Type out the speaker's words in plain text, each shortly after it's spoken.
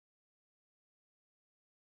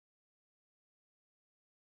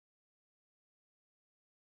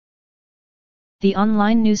The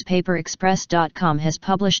online newspaper Express.com has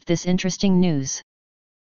published this interesting news.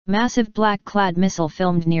 Massive black clad missile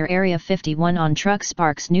filmed near Area 51 on truck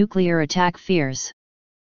sparks nuclear attack fears.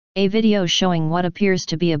 A video showing what appears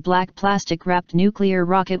to be a black plastic-wrapped nuclear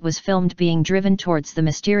rocket was filmed being driven towards the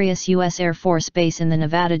mysterious U.S. Air Force base in the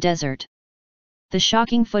Nevada desert. The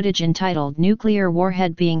shocking footage, entitled "Nuclear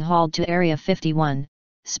Warhead Being Hauled to Area 51,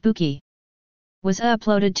 Spooky," was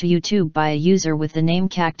uploaded to YouTube by a user with the name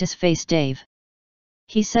Cactus Face Dave.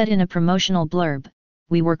 He said in a promotional blurb,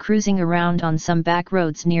 "We were cruising around on some back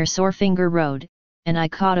roads near Sorefinger Road, and I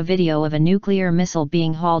caught a video of a nuclear missile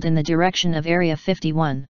being hauled in the direction of Area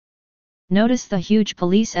 51. Notice the huge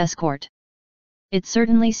police escort. It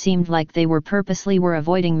certainly seemed like they were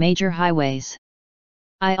avoiding major highways.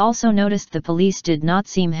 I also noticed the police did not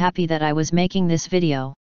seem happy that I was making this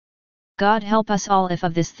video. God help us all if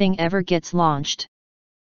this thing ever gets launched."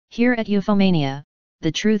 Here at Ufomania,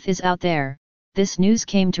 the truth is out there. This news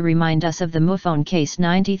came to remind us of the MUFON case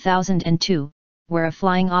 90002, where a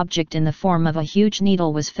flying object in the form of a huge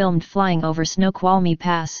needle was filmed flying over Snoqualmie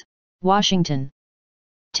Pass, Washington.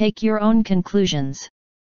 Take your own conclusions.